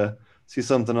cool to see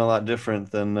something a lot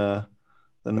different than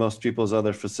most people's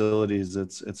other facilities.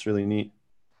 It's really neat.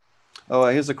 Oh,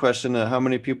 here's a question. How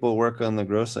many people work on the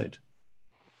grow site?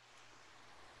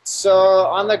 So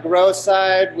on the grow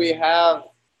side, we have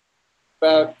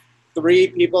about 3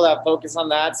 people that focus on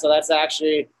that. So that's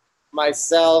actually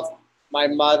myself, my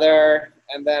mother,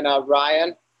 and then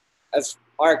Ryan. As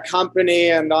our company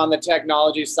and on the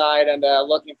technology side and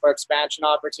looking for expansion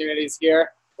opportunities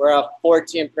here, we're a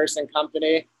 14-person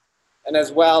company. And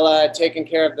as well, taking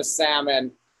care of the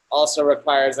salmon also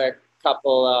requires a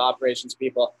couple operations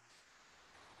people.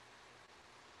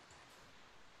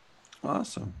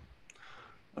 Awesome.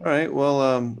 All right.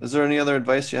 Well, is there any other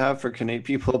advice you have for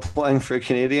people applying for a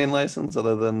Canadian license,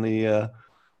 other than the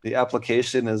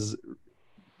application is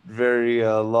very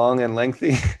long and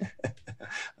lengthy?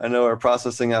 I know our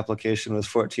processing application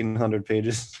was 1,400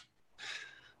 pages.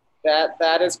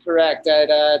 That is correct.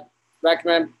 I'd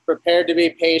recommend prepared to be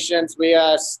patient. We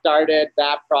started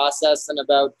that process in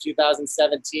about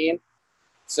 2017,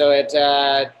 so it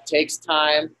takes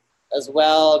time as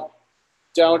well.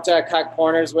 Don't cut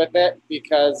corners with it,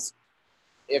 because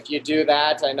if you do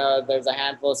that, I know there's a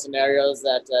handful of scenarios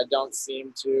that don't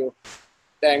seem to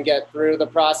then get through the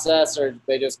process, or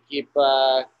they just keep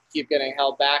getting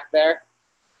held back there.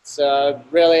 So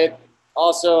really,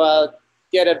 also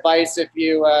get advice if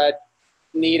you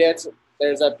need it.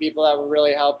 There's people that will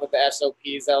really help with the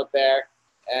SOPs out there,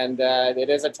 and it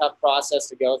is a tough process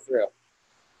to go through.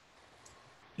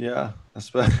 Yeah,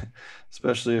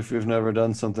 especially if you've never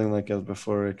done something like that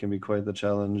before, it can be quite the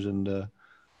challenge. And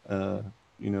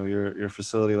you know, your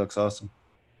facility looks awesome.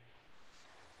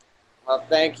 Well,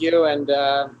 thank you, and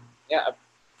yeah,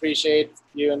 appreciate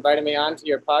you inviting me on to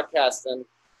your podcast and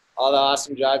all the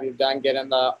awesome job you've done getting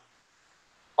the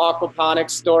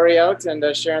aquaponics story out and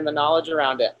sharing the knowledge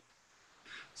around it.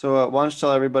 So why don't you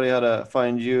tell everybody how to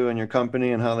find you and your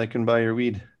company and how they can buy your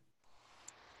weed?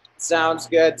 Sounds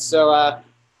good. So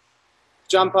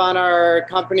jump on our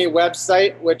company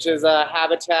website, which is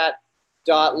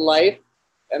habitat.life,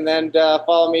 And then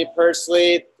follow me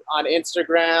personally on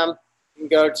Instagram. You can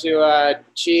go to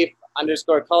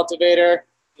chief_cultivator.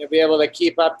 You'll be able to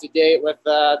keep up to date with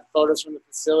photos from the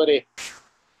facility.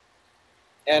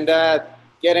 And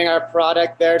getting our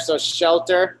product there. So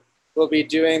Shelter will be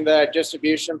doing the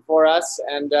distribution for us.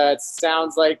 And it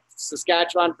sounds like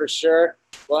Saskatchewan for sure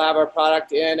will have our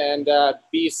product in. And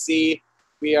BC,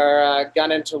 we are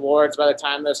gunning towards, by the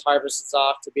time this harvest is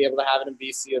off, to be able to have it in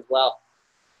BC as well.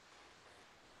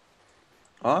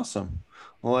 Awesome.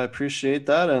 Well, I appreciate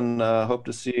that, and hope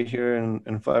to see you here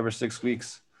in 5 or 6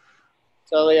 weeks.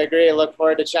 Totally agree. Look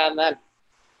forward to chatting then.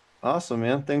 Awesome,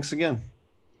 man. Thanks again.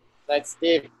 Thanks,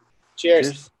 Steve.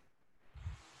 Cheers.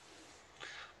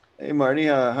 Hey, Marty,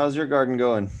 how's your garden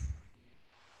going?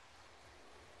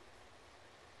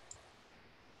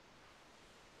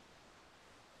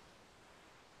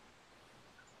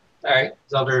 All right,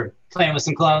 so over playing with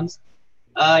some clones.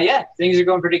 Yeah, things are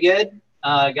going pretty good.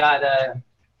 Got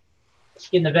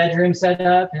getting the bedroom set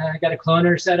up. I got a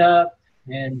cloner set up,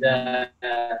 and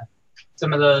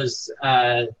some of those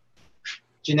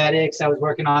genetics I was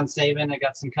working on saving. I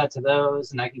got some cuts of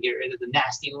those, and I can get rid of the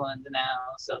nasty ones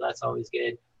now. So that's always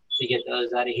good to get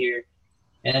those out of here.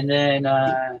 And then,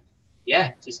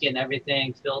 yeah, just getting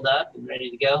everything filled up and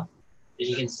ready to go. As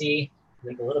you can see, I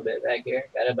think a little bit back here.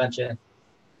 Got a bunch of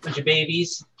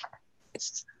babies.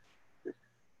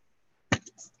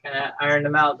 Kind of ironed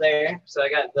them out there. So I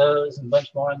got those and a bunch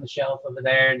more on the shelf over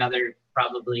there. Another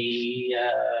probably,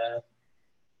 I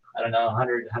don't know,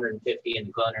 100, 150 in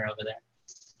the cloner over there.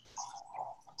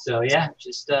 So yeah,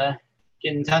 just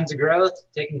getting tons of growth,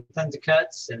 taking tons of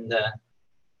cuts, and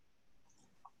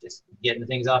just getting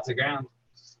things off the ground.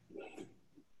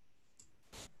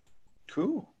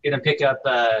 Cool. Gonna pick up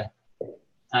a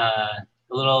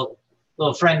little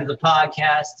friend of the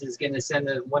podcast is gonna send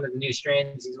one of the new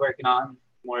strains he's working on,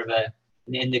 more of an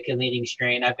indica leading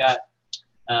strain. I've got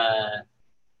a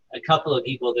couple of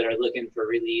people that are looking for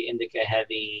really indica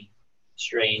heavy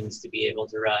strains to be able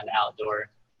to run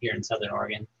outdoor here in Southern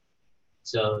Oregon.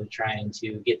 So trying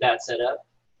to get that set up,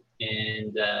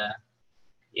 and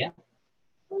yeah,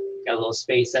 got a little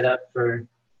space set up for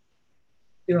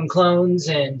doing clones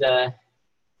and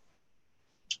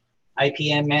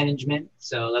IPM management.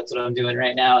 So that's what I'm doing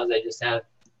right now, is I just have a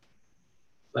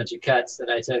bunch of cuts that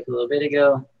I took a little bit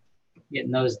ago,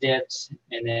 getting those dipped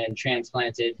and then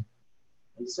transplanted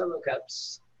into solo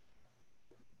cups.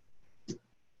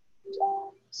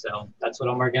 So that's what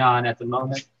I'm working on at the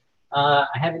moment. I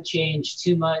haven't changed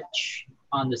too much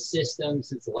on the system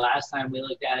since the last time we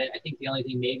looked at it. I think the only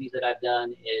thing maybe that I've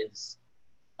done is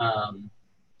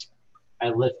I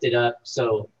lifted up,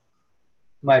 so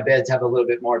my beds have a little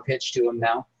bit more pitch to them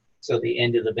now. So the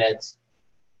end of the beds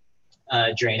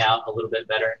drain out a little bit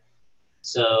better.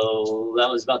 So that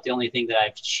was about the only thing that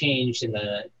I've changed in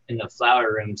the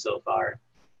flower room so far.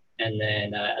 And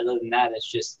then other than that, it's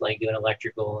just like doing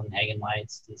electrical and hanging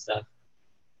lights and stuff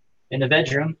in the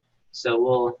bedroom.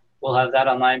 So we'll have that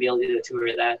online, be able to do a tour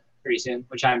of that pretty soon,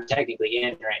 which I'm technically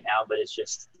in right now, but it's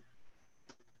just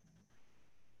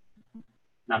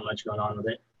not much going on with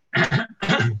it.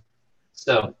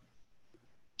 So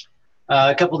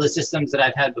a couple of the systems that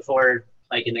I've had before,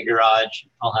 like in the garage,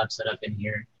 I'll have set up in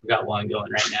here. We've got one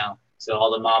going right now. So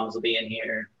all the moms will be in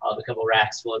here. I'll have a couple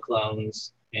racks full of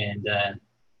clones and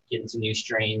getting some new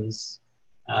strains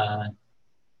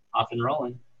off and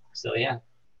rolling. So yeah,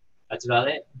 that's about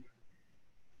it.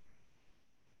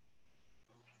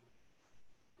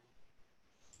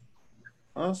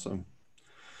 Awesome.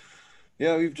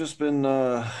 Yeah, we've just been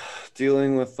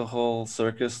dealing with the whole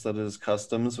circus that is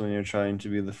customs when you're trying to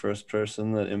be the first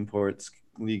person that imports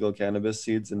legal cannabis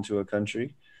seeds into a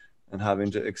country, and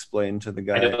having to explain to the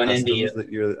guy at customs that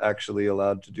you're actually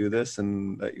allowed to do this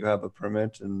and that you have a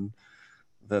permit and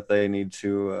that they need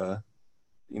to,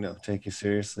 take you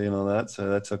seriously and all that. So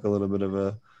that took a little bit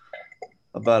of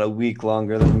about a week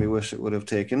longer than we wish it would have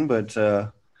taken, but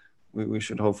we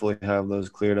should hopefully have those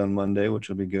cleared on Monday, which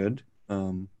will be good.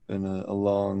 Been a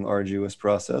long, arduous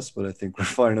process, but I think we're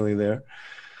finally there.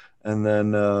 And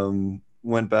then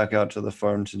went back out to the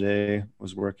farm today,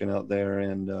 was working out there,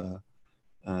 and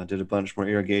did a bunch more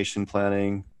irrigation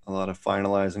planning, a lot of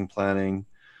finalizing planning,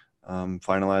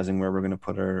 finalizing where we're going to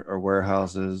put our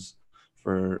warehouses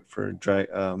for dry,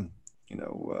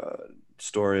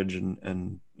 storage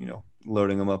and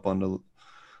loading them up onto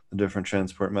the different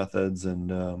transport methods,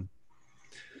 and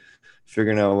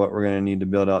figuring out what we're going to need to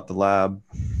build out the lab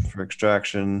for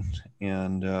extraction,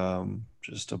 and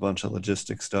just a bunch of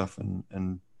logistic stuff,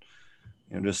 and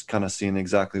just kind of seeing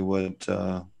exactly what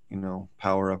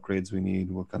power upgrades we need,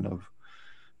 what kind of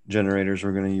generators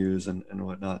we're going to use and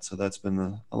whatnot. So that's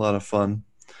been a lot of fun.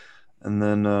 And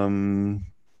then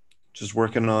just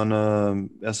working on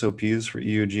SOPs for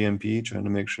EU GMP, trying to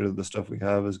make sure that the stuff we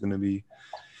have is going to be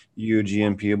EU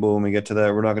GMPable when we get to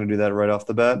that. We're not going to do that right off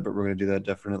the bat, but we're going to do that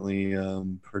definitely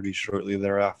pretty shortly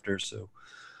thereafter. So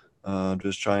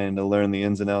just trying to learn the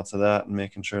ins and outs of that and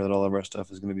making sure that all of our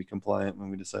stuff is going to be compliant when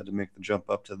we decide to make the jump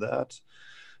up to that.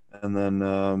 And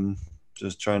then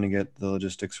just trying to get the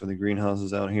logistics for the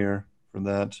greenhouses out here for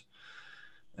that.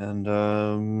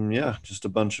 And yeah, just a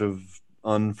bunch of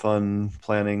unfun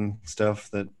planning stuff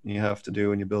that you have to do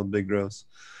when you build big grows.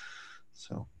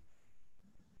 So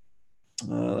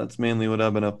that's mainly what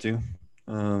I've been up to.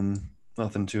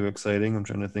 Nothing too exciting. I'm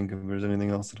trying to think if there's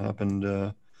anything else that happened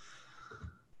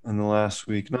in the last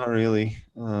week. Not really.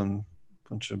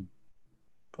 Bunch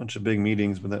of big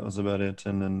meetings, but that was about it.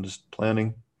 And then just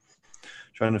planning,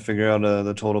 trying to figure out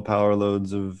the total power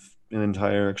loads of an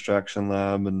entire extraction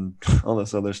lab and all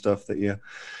this other stuff that you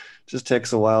just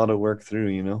takes a while to work through,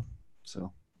 you know.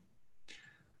 So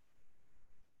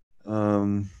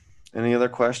any other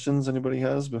questions anybody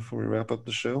has before we wrap up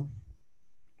the show?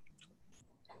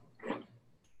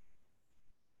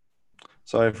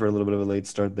 Sorry for a little bit of a late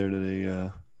start there today.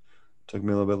 Took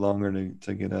me a little bit longer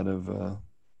to get out of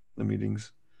the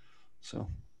meetings. So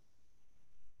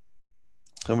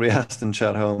somebody asked in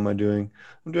chat, how am I doing?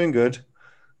 I'm doing good.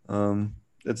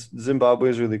 It's Zimbabwe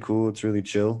is really cool. It's really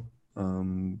chill.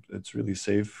 It's really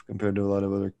safe compared to a lot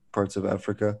of other parts of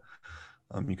Africa.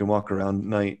 You can walk around at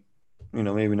night, you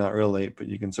know, maybe not real late, but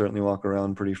you can certainly walk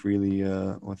around pretty freely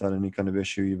without any kind of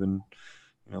issue, even,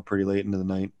 you know, pretty late into the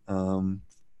night.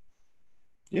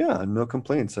 Yeah, no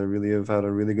complaints. I really have had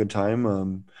a really good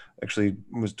time. Actually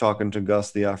was talking to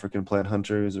Gus, the African plant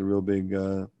hunter, who's a real big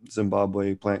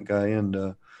Zimbabwe plant guy, and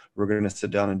we're going to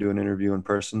sit down and do an interview in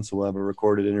person. So we'll have a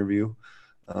recorded interview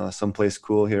someplace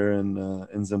cool here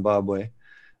in Zimbabwe,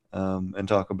 and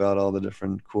talk about all the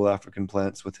different cool African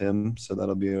plants with him. So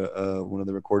that'll be one of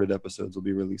the recorded episodes we'll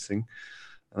be releasing.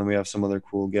 And we have some other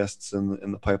cool guests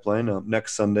in the pipeline.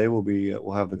 Next Sunday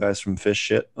we'll have the guys from Fish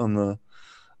Shit on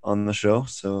the show.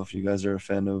 So if you guys are a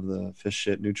fan of the fish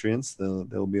shit nutrients,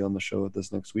 they'll be on the show with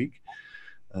us next week.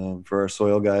 For our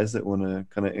soil guys that want to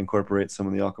kind of incorporate some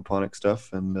of the aquaponic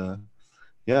stuff, and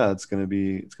yeah, it's gonna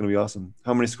be awesome.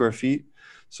 How many square feet?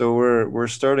 So we're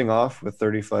starting off with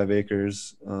 35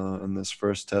 acres in this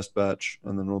first test batch,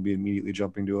 and then we'll be immediately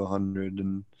jumping to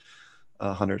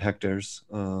 100 hectares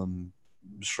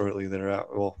shortly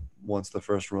thereafter. Well, once the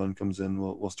first run comes in,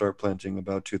 we'll start planting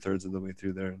about 2/3 of the way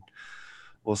through there.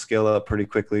 We'll scale up pretty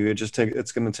quickly.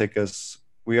 It's going to take us.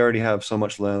 We already have so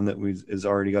much land that is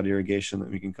already got irrigation that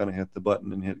we can kind of hit the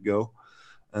button and hit go,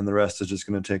 and the rest is just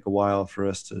going to take a while for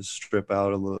us to strip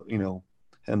out a little, you know,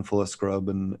 handful of scrub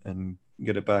and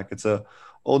get it back. It's a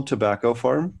old tobacco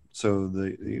farm, so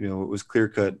it was clear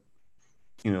cut,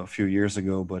 you know, a few years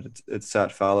ago, but it's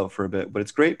sat fallow for a bit. But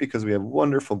it's great because we have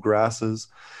wonderful grasses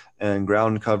and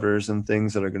ground covers and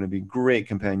things that are going to be great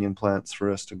companion plants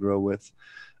for us to grow with.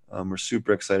 We're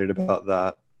super excited about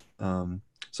that.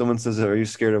 Someone says, are you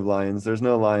scared of lions? There's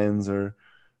no lions or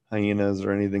hyenas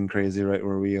or anything crazy right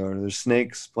where we are. There's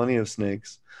snakes, plenty of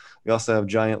snakes. We also have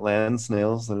giant land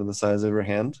snails that are the size of your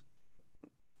hand,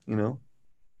 you know,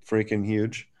 freaking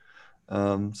huge.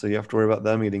 So you have to worry about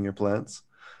them eating your plants.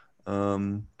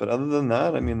 But other than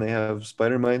that, I mean, they have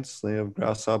spider mites, they have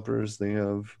grasshoppers, they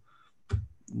have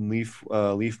leaf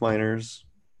miners.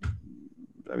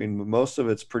 I mean, most of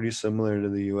it's pretty similar to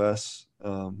the US.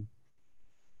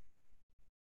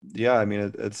 Yeah, I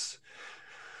mean, it's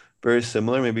very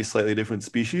similar, maybe slightly different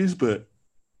species, but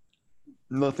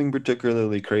nothing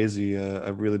particularly crazy.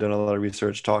 I've really done a lot of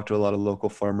research, talked to a lot of local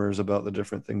farmers about the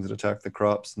different things that attack the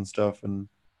crops and stuff, and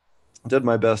did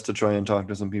my best to try and talk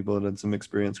to some people that had some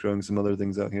experience growing some other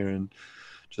things out here, and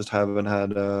just haven't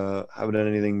had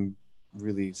anything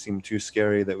really seem too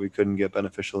scary that we couldn't get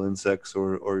beneficial insects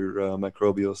or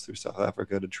microbials through South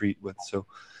Africa to treat with. So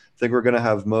I think we're going to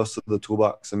have most of the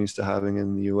toolbox I'm used to having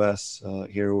in the US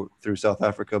here through South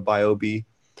Africa. BioBee,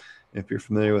 if you're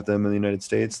familiar with them in the United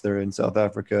States, they're in South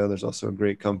Africa. There's also a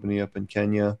great company up in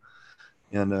Kenya,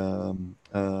 and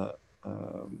there's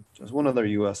one other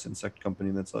US insect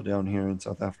company that's down here in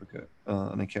South Africa,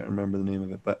 and I can't remember the name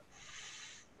of it, but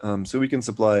so we can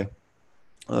supply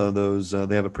those.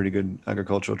 They have a pretty good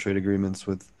agricultural trade agreements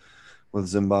with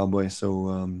Zimbabwe,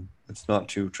 so it's not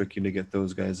too tricky to get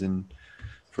those guys in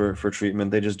for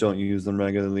treatment. They just don't use them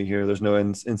regularly here. There's no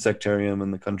insectarium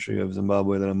in the country of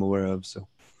Zimbabwe that I'm aware of, so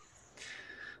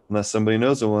unless somebody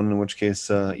knows of one, in which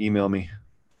case email me.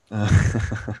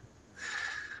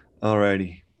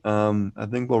 Alrighty. I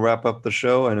think we'll wrap up the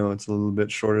show. I know it's a little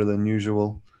bit shorter than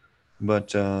usual,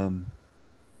 but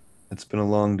it's been a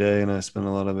long day and I spent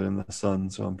a lot of it in the sun,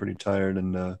 so I'm pretty tired.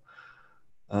 And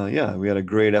yeah, we had a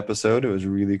great episode. It was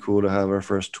really cool to have our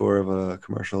first tour of a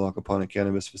commercial aquaponic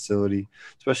cannabis facility,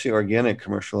 especially organic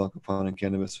commercial aquaponic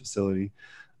cannabis facility.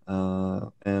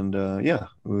 And yeah,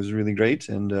 it was really great.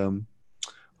 And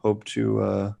hope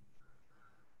to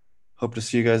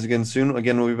see you guys again soon.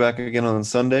 Again, we'll be back again on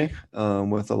Sunday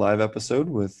with a live episode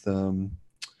with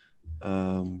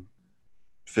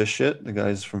Fish Shit, the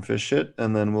guys from Fish Shit,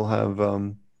 and then we'll have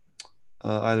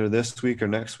either this week or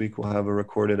next week we'll have a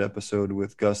recorded episode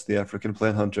with Gus, the African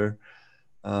plant hunter.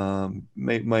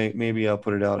 Maybe I'll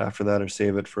put it out after that or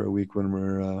save it for a week when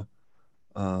we're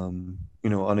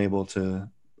unable to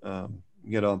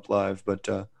get on live. But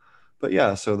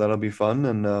yeah, so that'll be fun.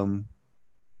 And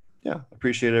yeah,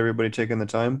 appreciate everybody taking the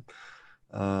time.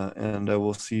 And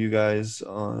we'll see you guys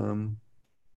on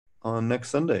next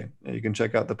Sunday. You can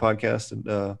check out the podcast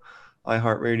at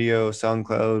iHeartRadio,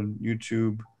 SoundCloud,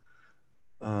 YouTube,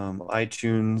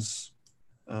 iTunes,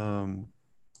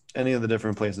 any of the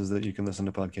different places that you can listen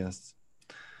to podcasts.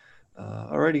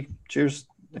 Alrighty, cheers.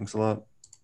 Thanks a lot.